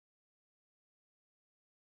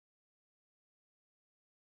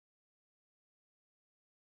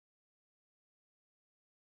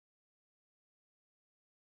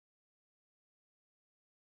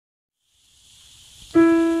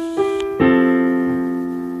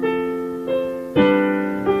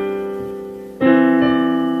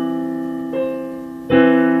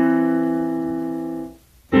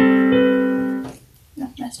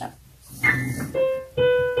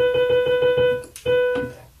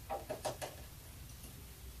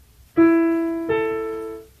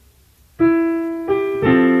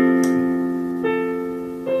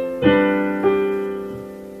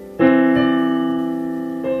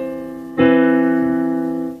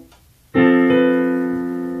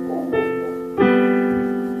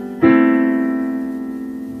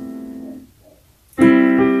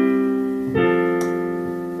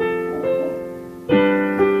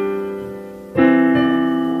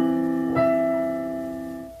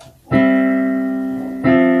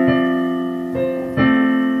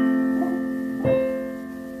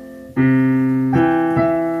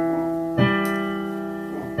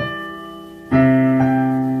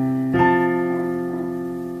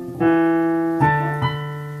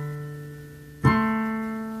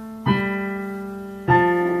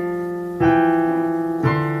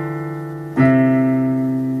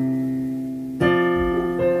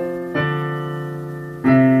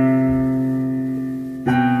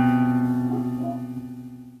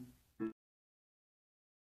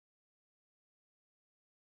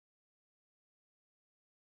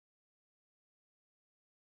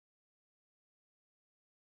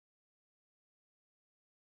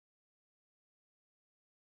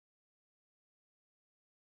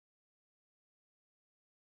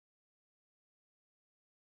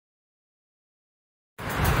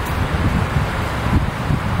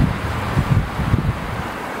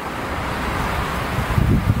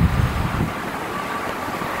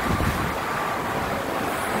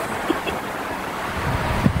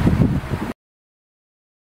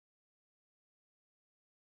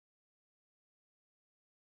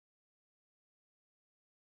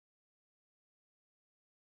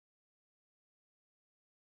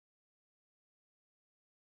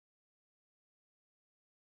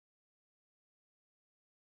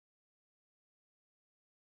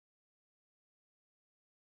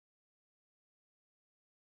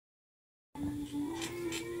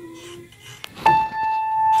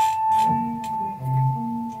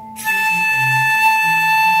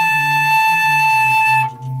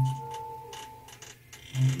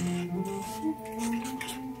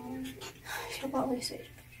Coba listrik.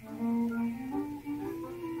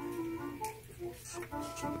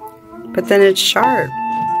 But then it's sharp.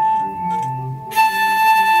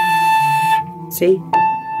 See?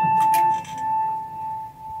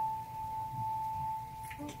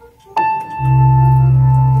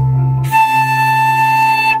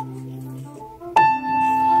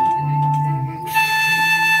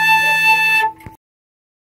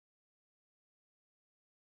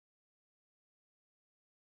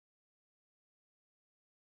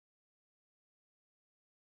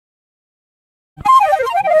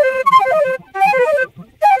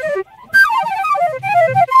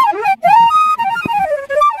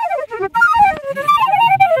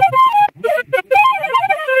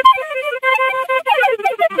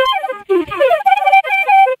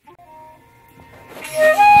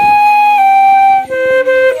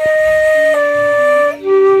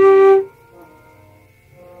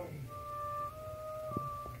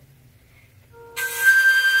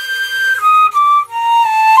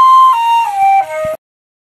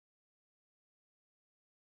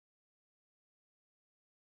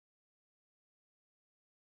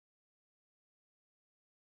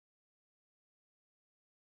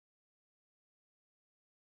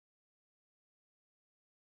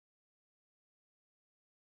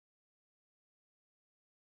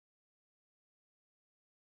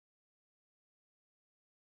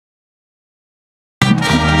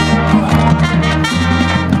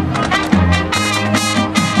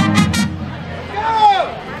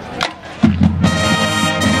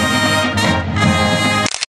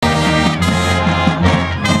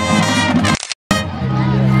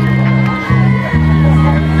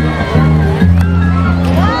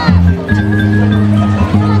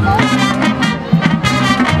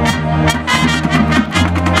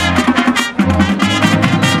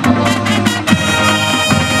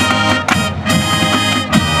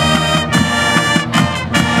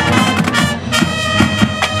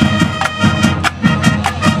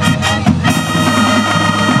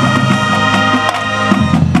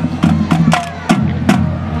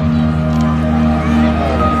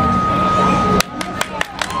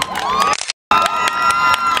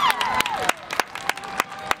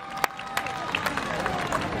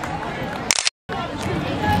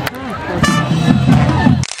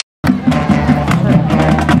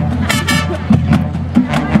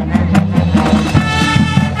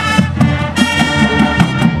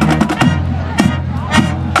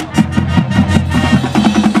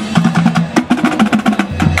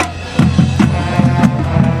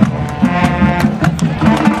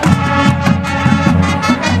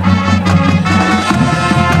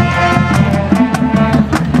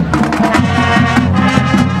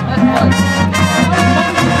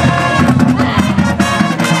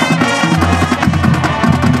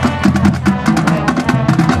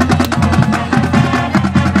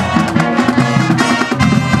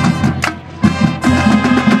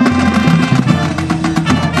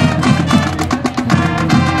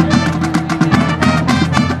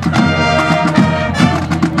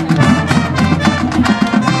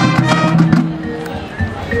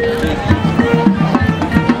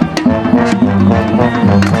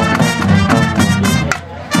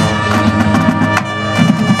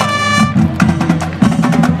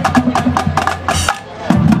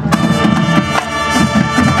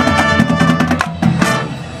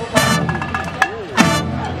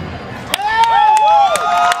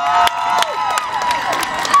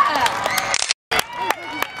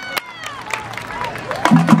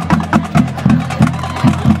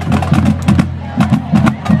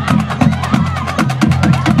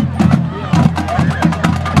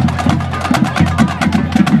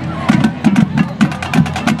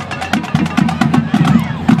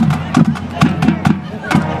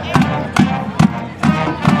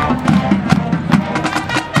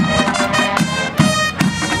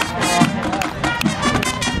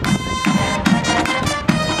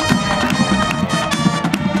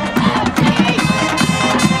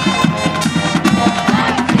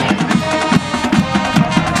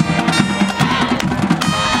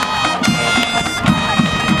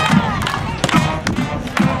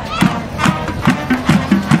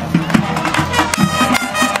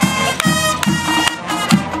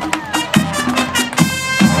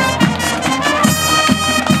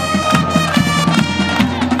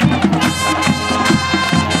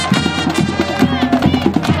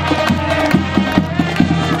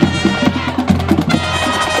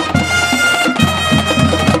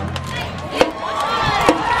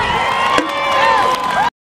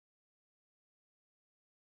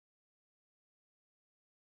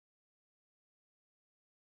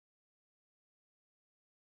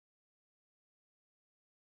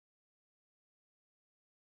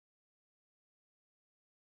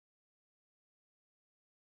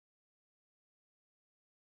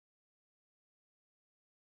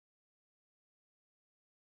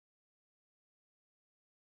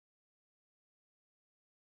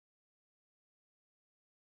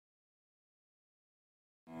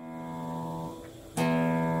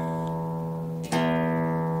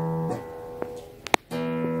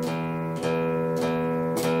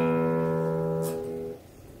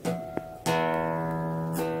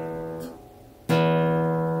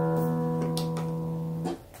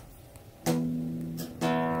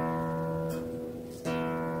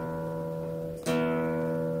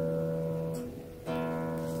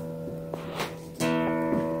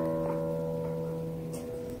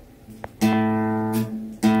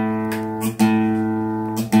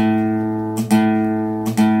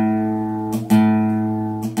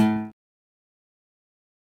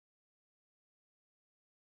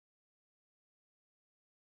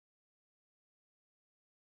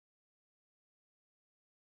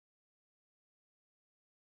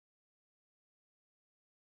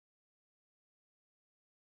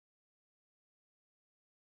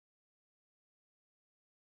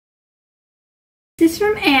 is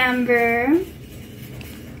from Amber.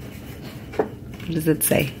 What does it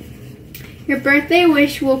say? Your birthday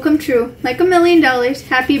wish will come true. Like $1 million.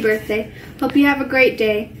 Happy birthday. Hope you have a great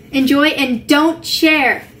day. Enjoy and don't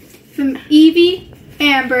share. From Evie,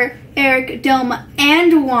 Amber, Eric, Delma,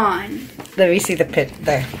 and Juan. Let me see the pit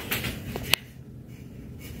there.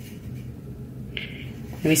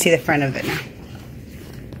 Let me see the front of it now.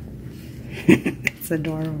 It's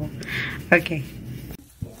adorable. Okay.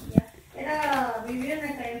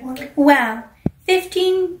 Wow.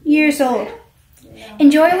 15 years old.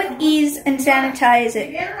 Enjoy with ease and sanitize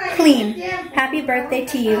it. Clean. Happy birthday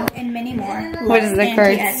to you and many more. What is the Auntie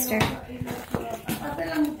card? Esther.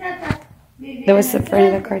 What's the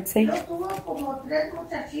front of the card say?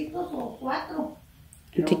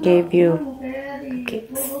 Auntie gave you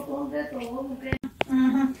cakes.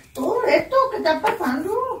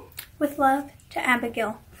 With love to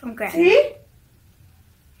Abigail from Grant. ¿Sí?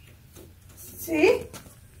 ¿Sí?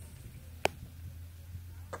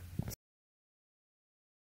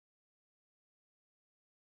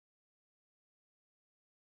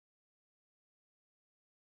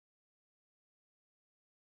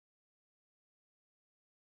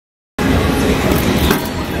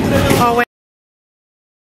 Oh, wait.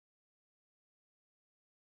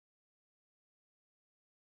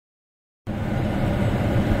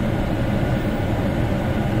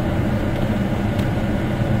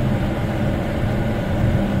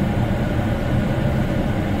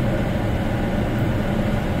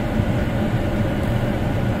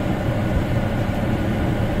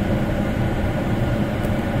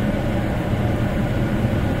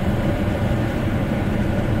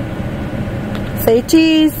 Say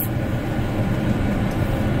cheese.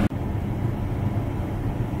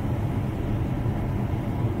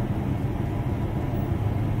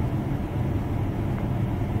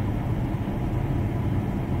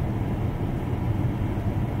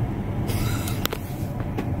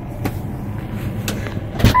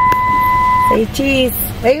 Say cheese.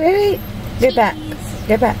 Wait. Get back.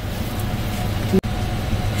 Get back.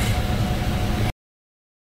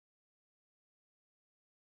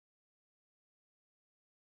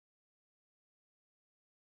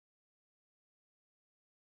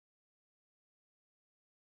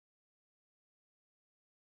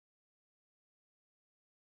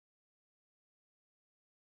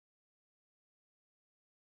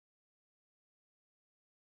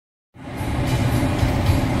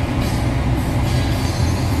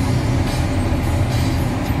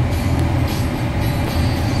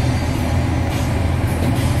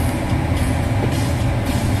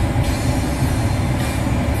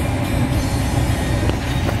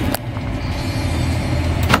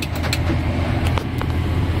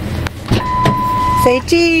 Say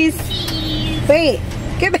cheese. Wait,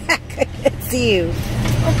 get back. I can't see you.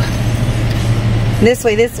 This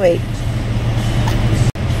way.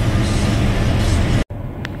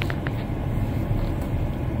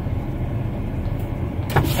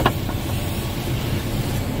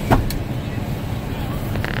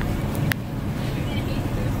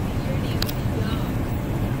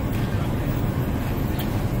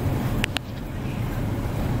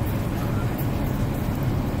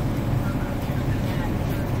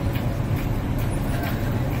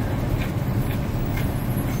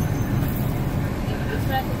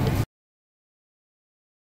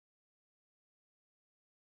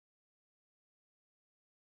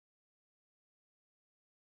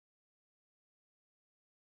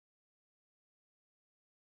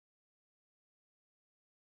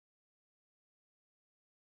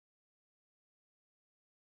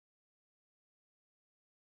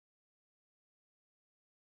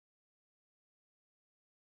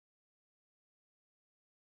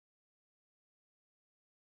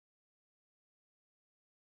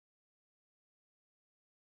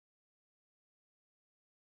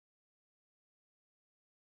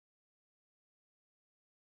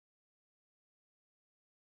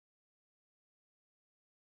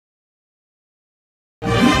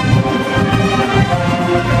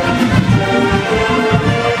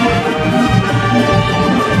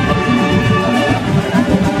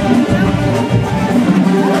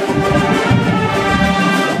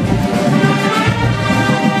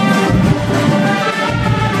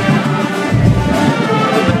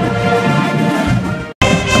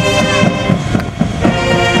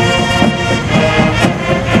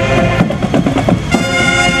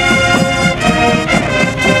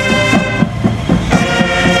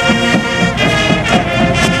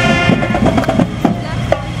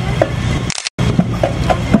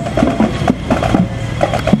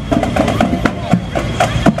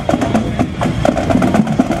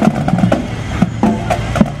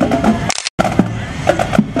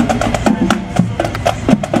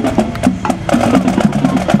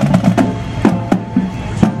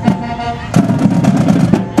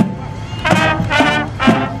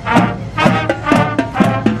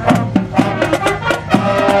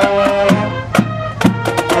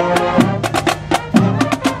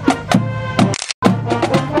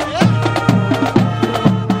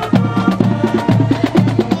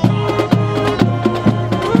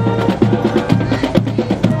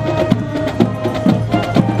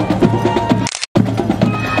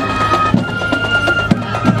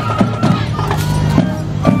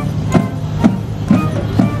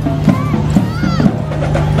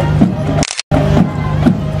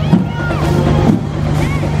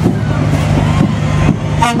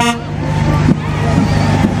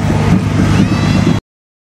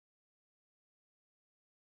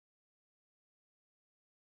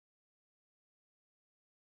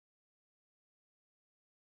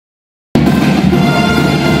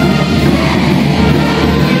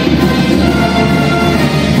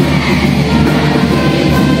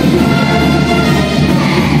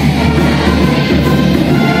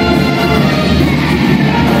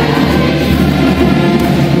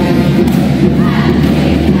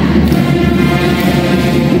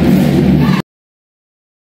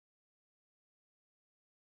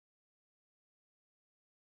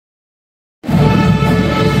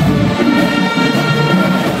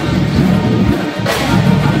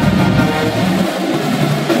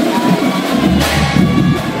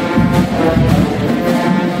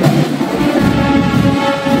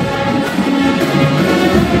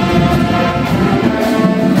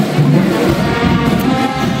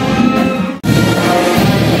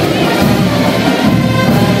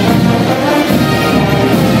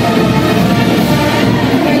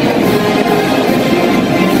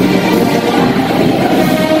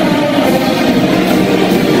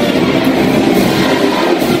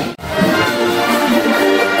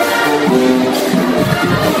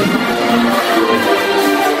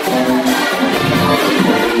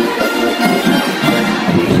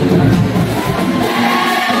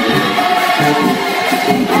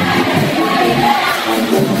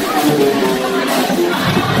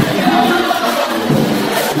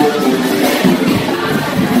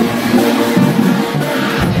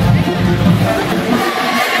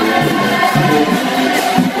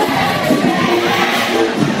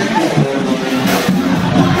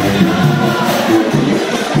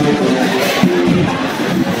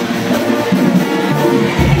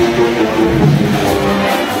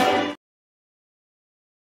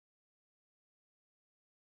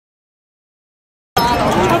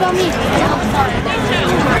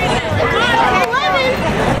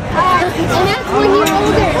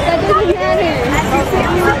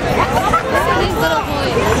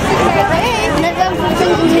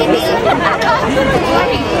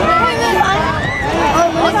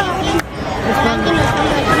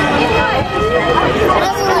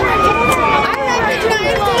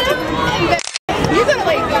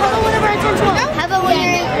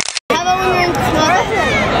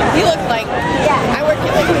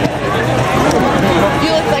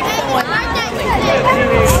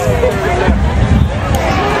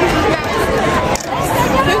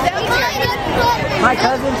 My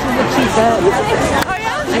cousin, she's a cheetah. Oh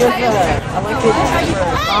yeah? She has a electric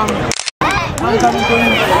homecoming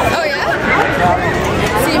thing. Oh yeah?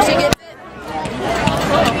 See if she gets it.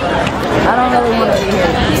 I don't really want to be here.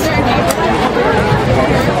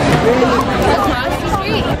 Across the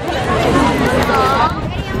street.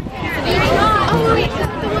 Oh wait, that's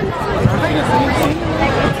the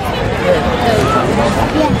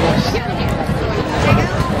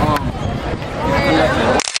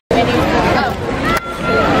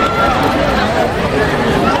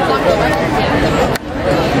one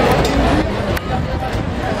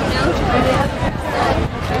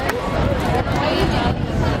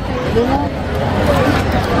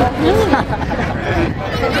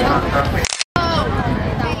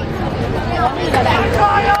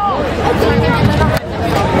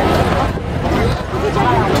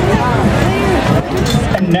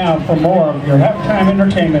And now for more of your halftime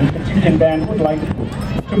entertainment, the Chicken Band would like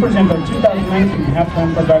to present the 2019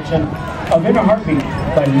 halftime production of In a Heartbeat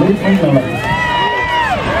by Luke McMillan.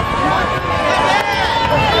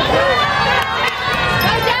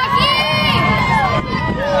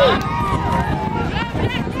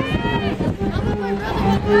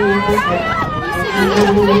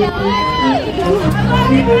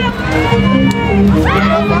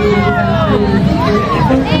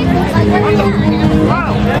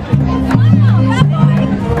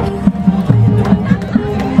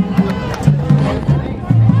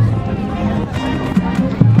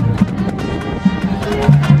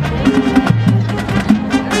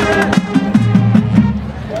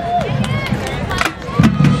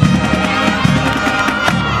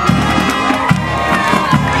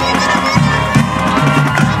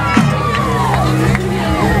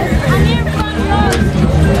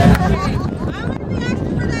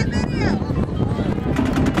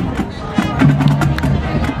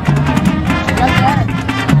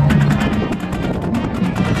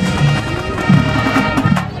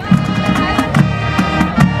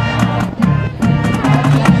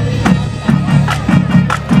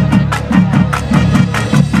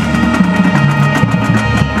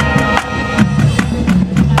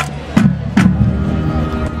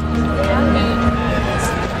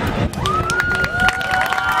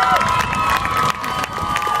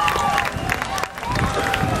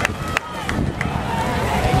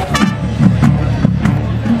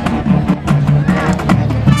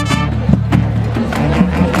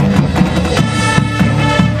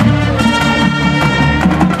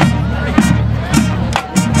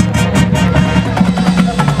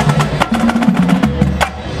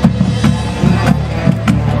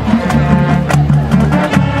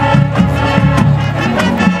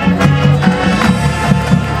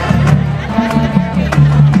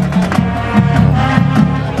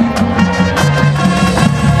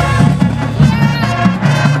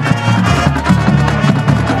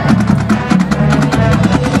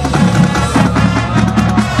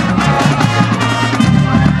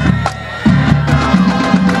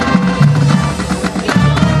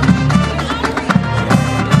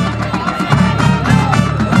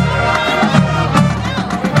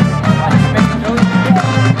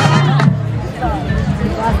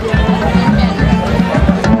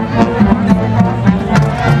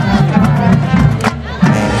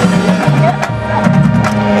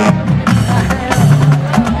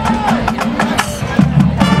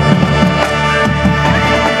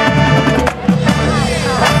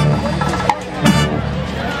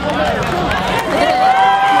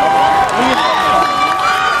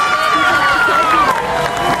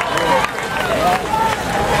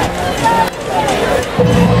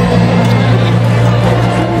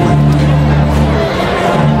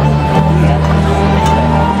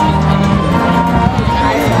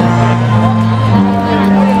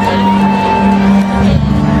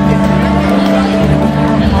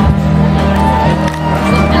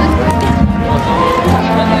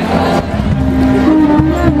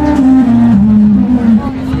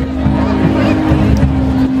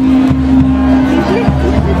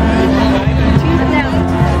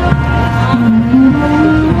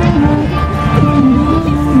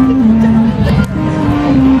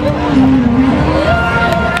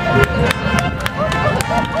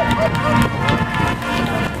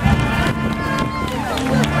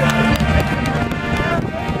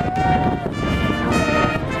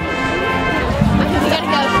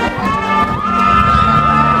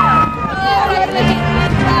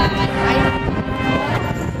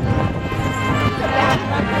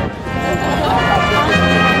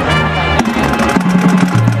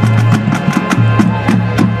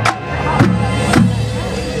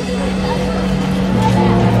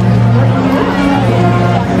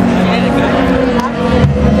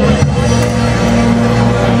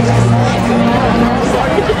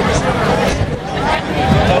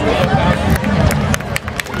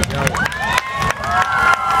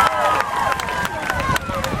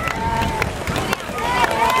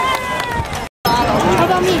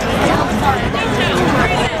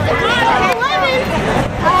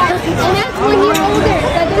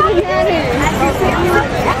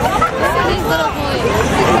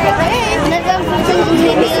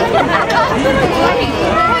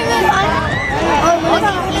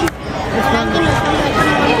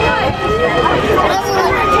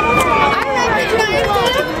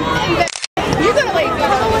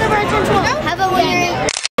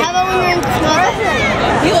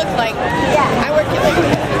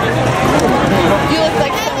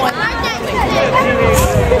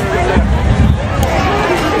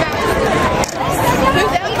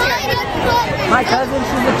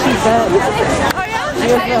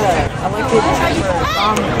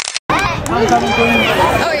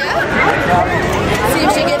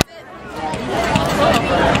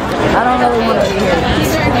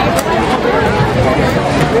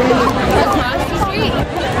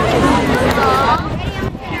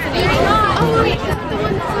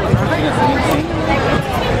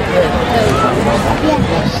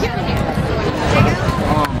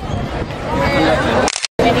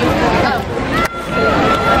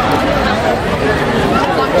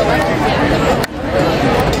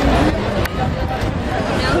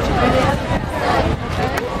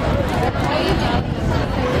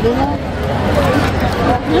 And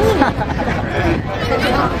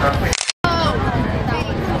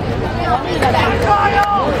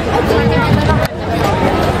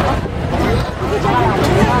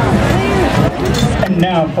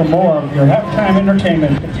now for more of your halftime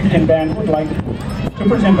entertainment, the Chicken Band would like to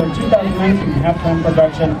present their 2019 halftime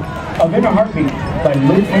production of In a Heartbeat by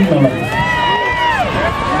Luke McMillan.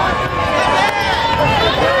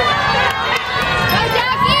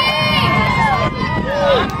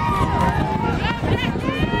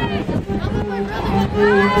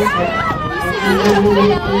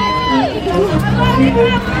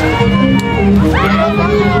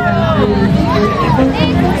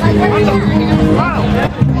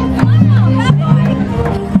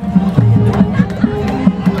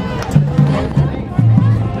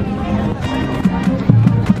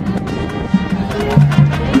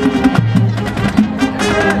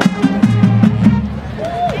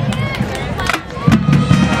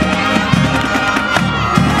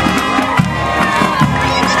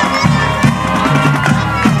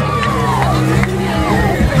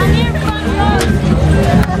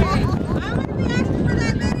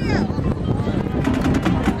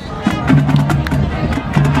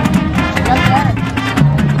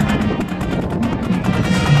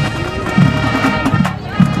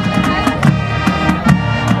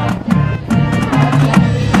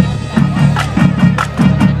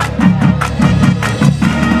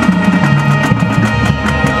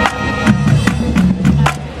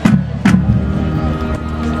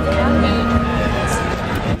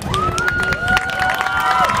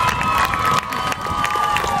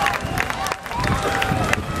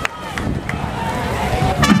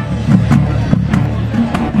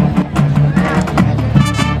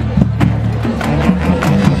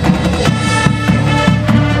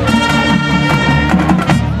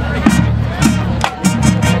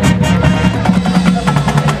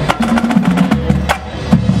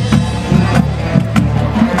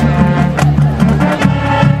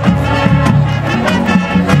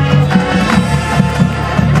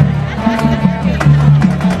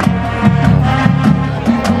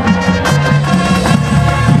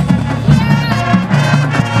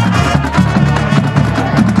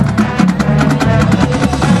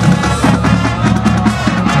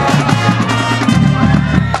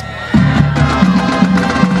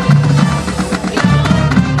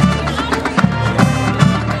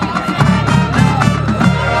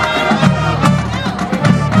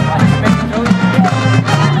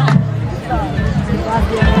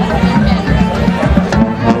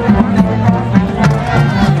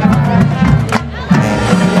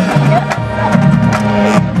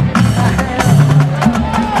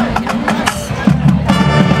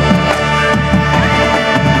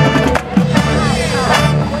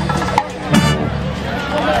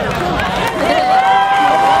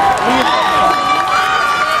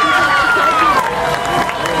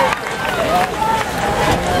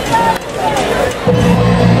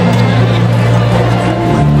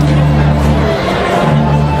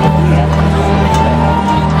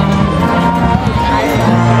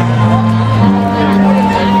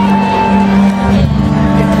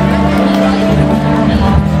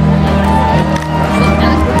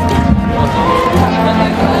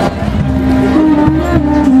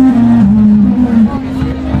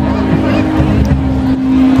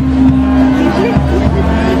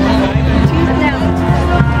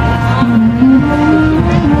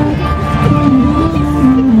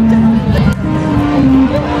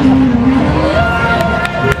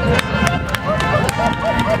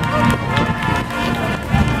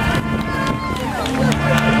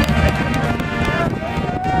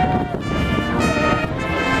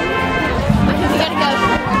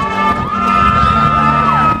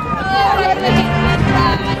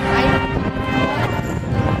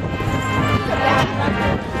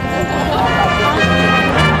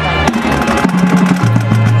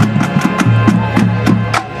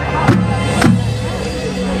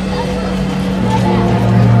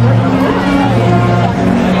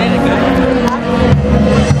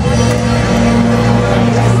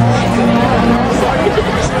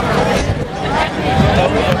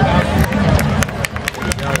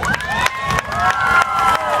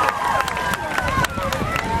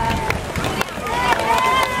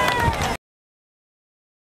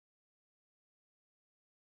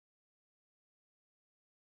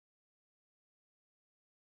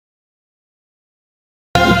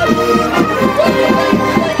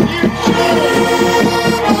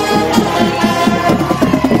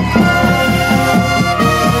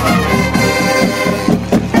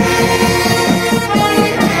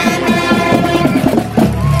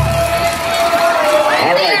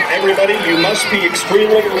 everybody, you must be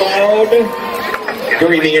extremely loud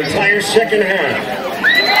during the entire second half,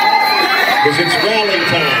 because it's rally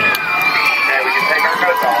time. Okay, we can take our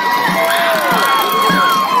coats off.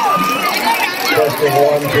 Testing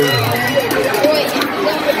 1, 2.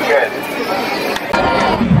 Good.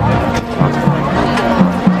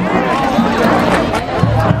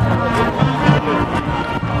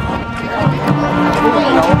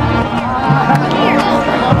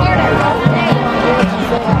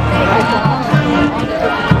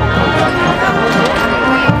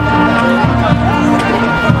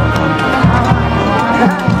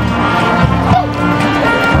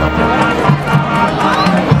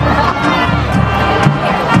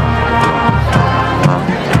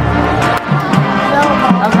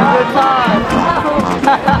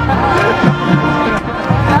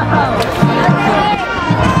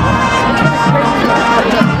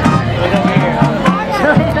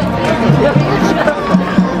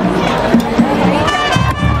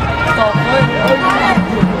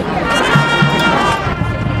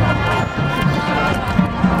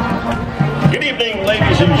 Good evening,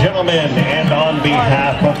 ladies and gentlemen, and on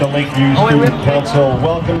behalf of the Lakeview Student Council,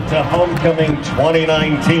 welcome to Homecoming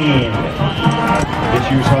 2019. This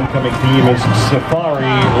year's homecoming theme is Safari,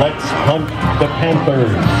 Let's Hunt the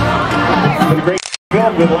Panthers. It's been a great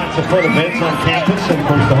film with lots of fun events on campus, and of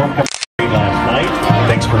course the homecoming last night.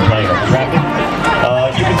 Thanks for playing our traffic.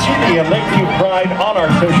 You can see the Lakeview Pride on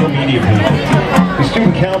our social media pages. The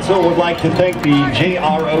Student Council would like to thank the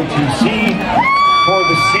JROTC for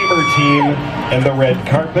the Sabre team and the red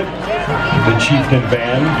carpet, the Chieftain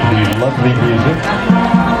Band, the lovely music,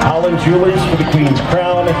 Holland Jewelers for the Queen's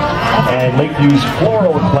Crown, and Lakeview's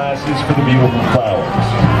floral classes for the beautiful flowers.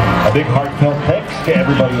 A big heartfelt thanks to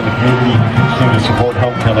everybody in the community who continued to support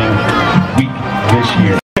Homecoming Week this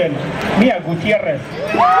year. Mia Gutierrez,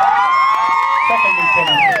 Second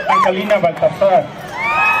Lieutenant Angelina Baltazar.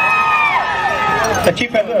 The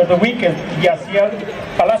Chief of the Week is Yaciel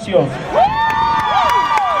Palacios.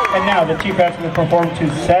 And now the Chief Usher will perform to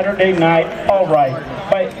Saturday Night All Right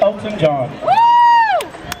by Elton John.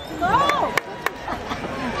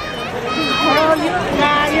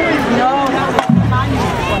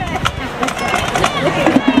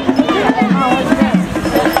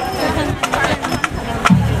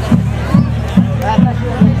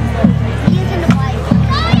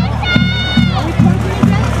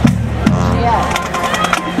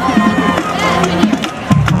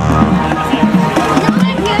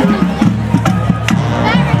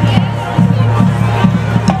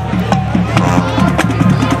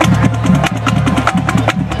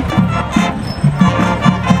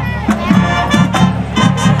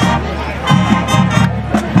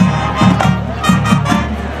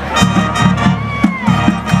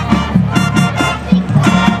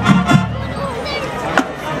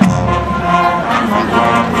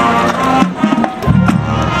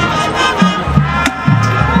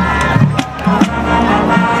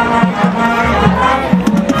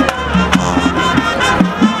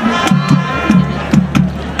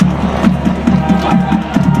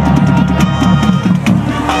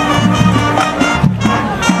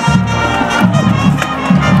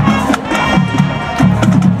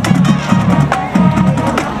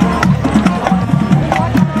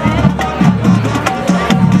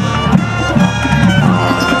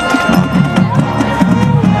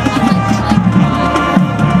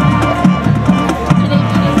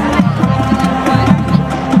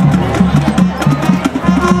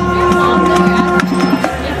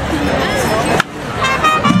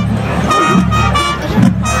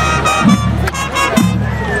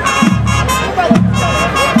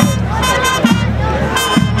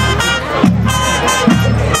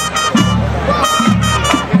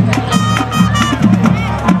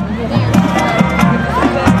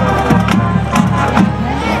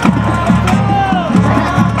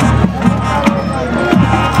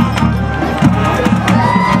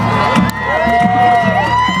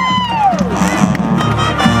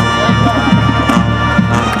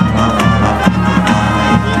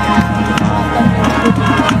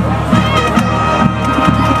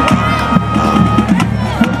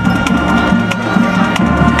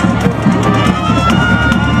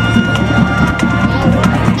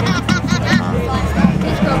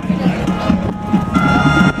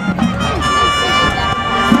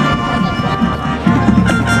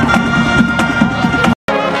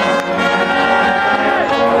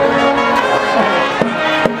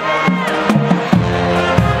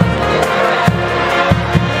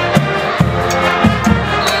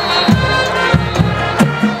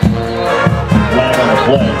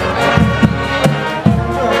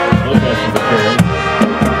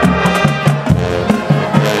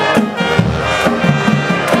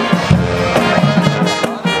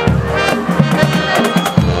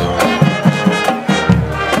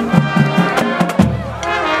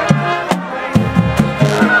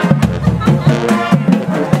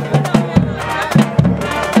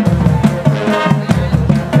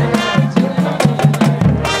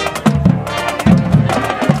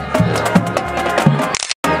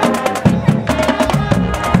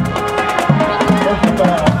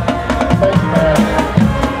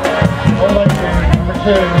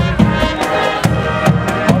 Reagan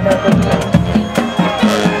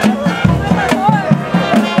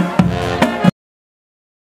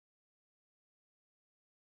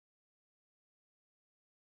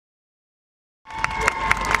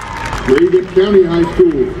County High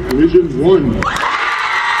School, Division 1.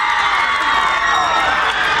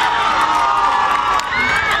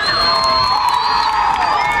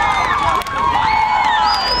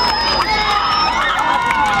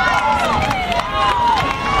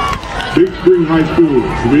 Big Spring High School,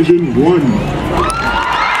 Division 1.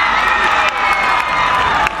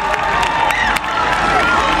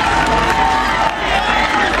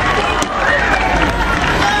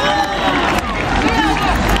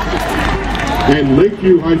 And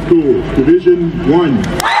Lakeview High School, Division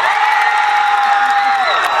 1.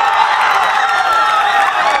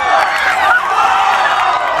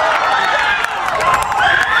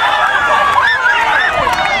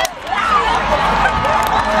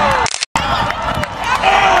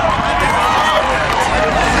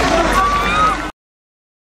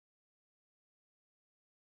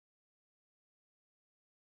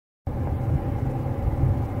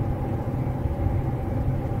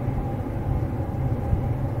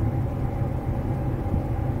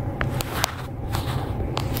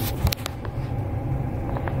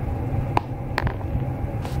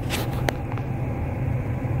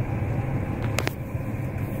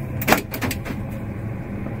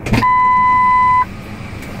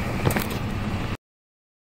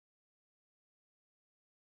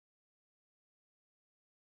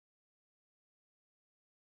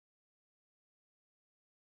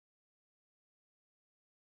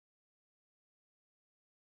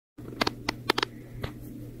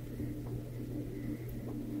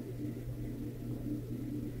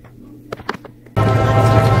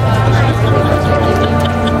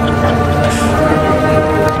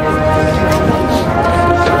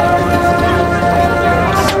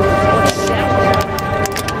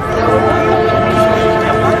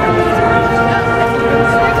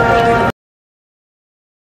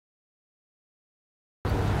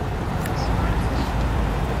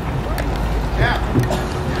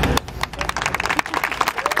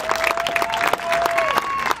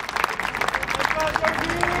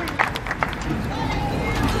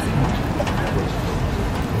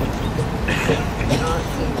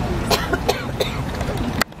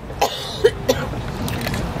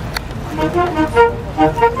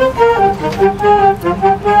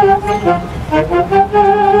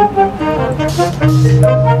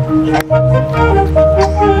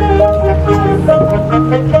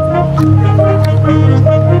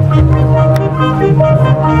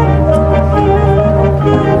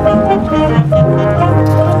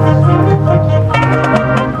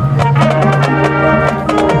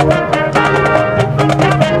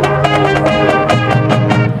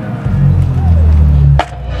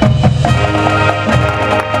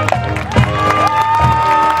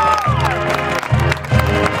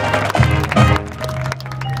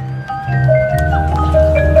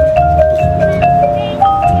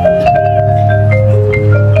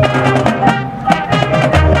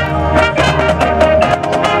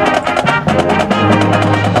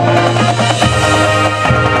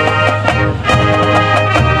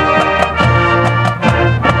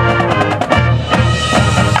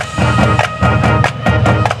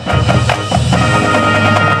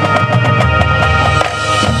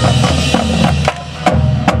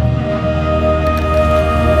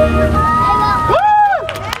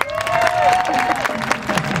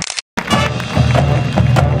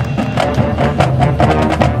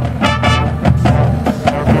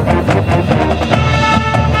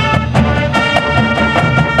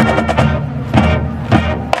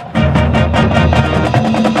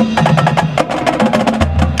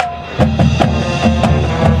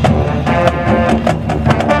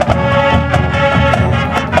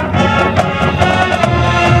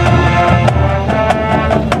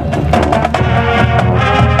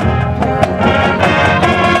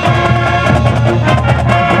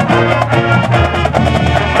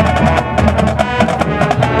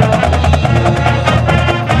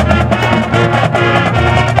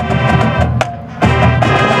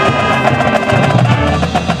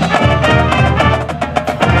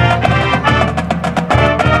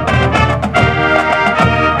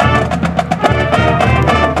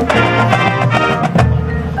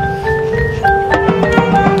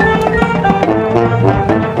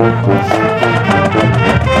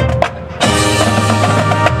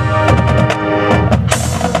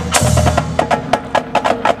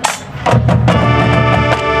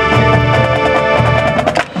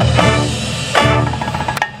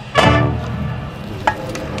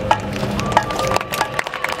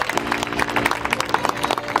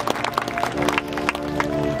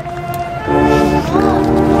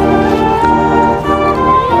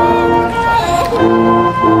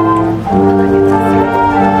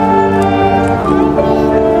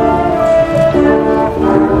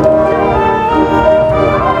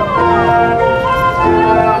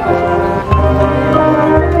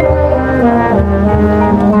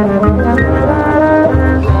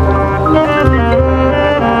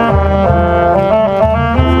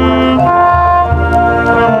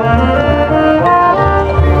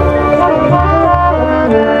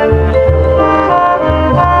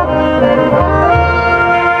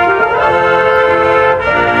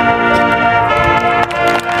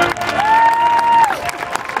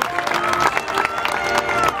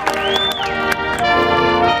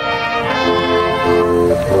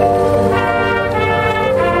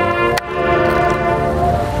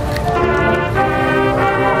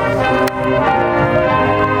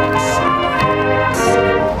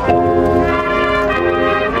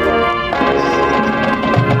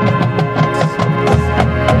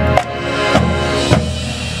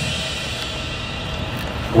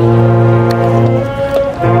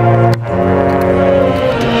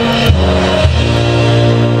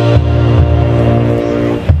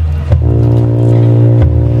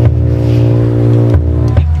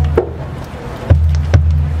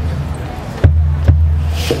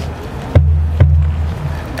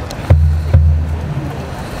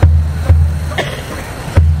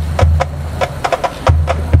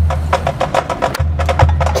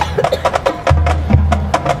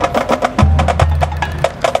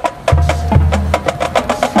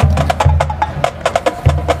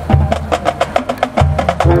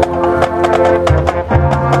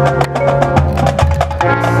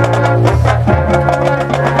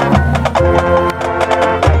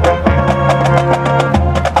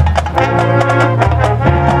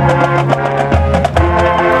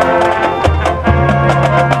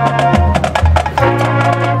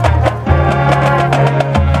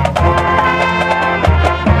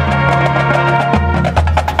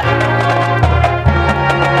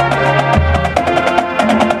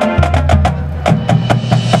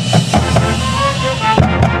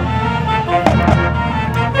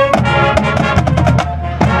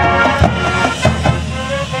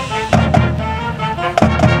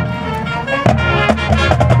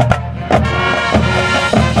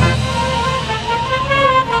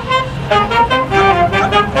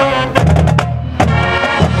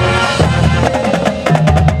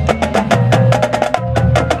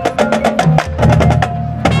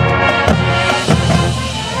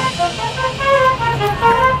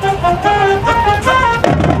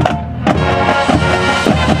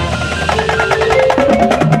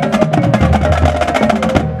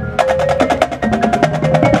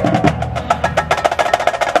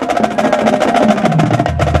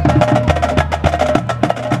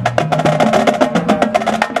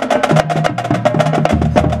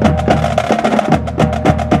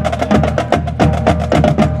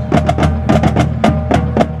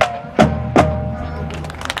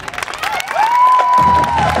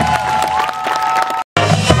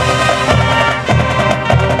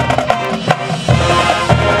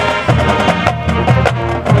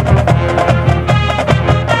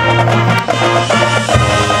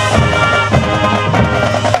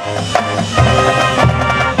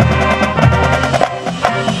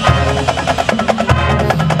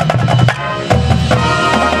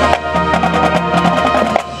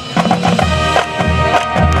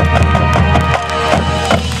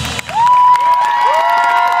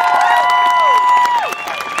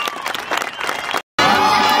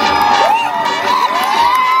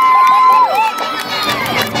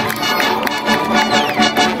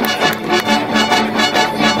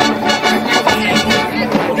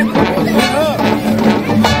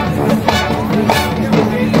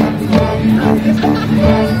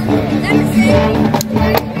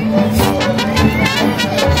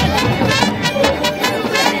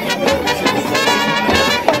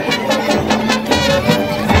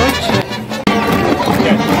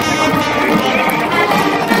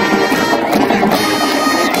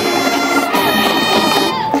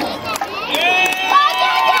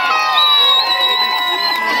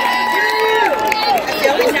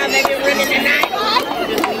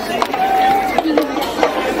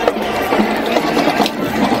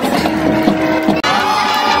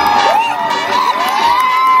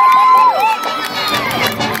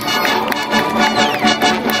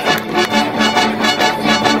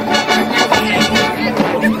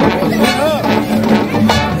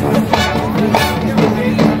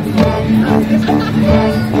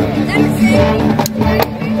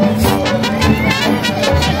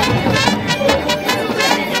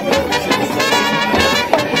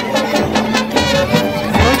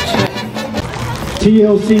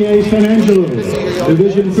 CLCA San Angelo,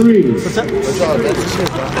 Division 3.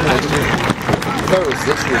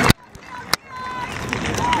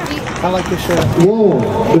 I like this shirt. Lowell,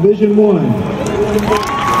 Division 1.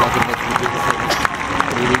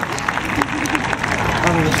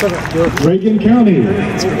 Reagan County,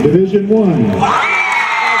 Division 1.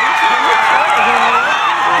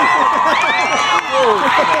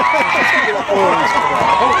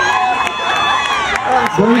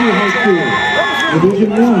 Brady High School, Division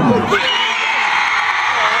 1.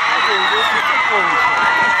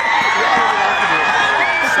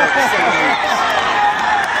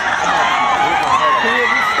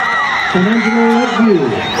 San Angelo Lakeview,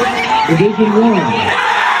 Division 1.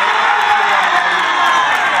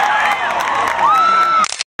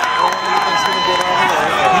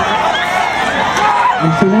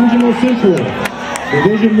 And San Angelo Central,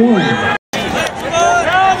 Division 1.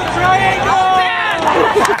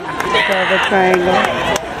 The triangle.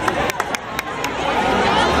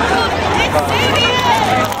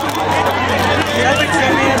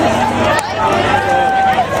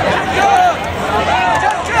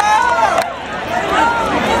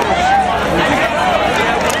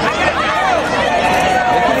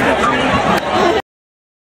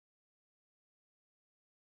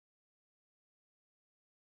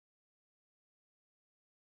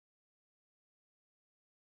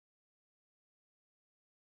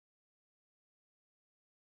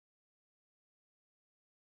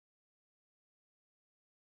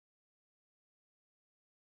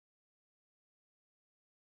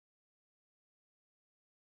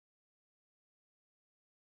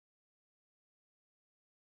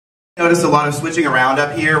 Noticed a lot of switching around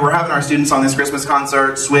up here. We're having our students on this Christmas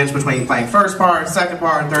concert switch between playing first part, second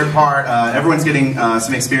part, third part. Everyone's getting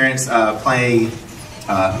some experience playing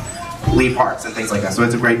lead parts and things like that. So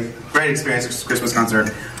it's a great experience, this Christmas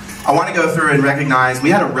concert. I want to go through and recognize, we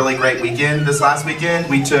had a really great weekend this last weekend.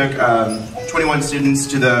 We took 21 students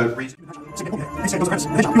to the region. First,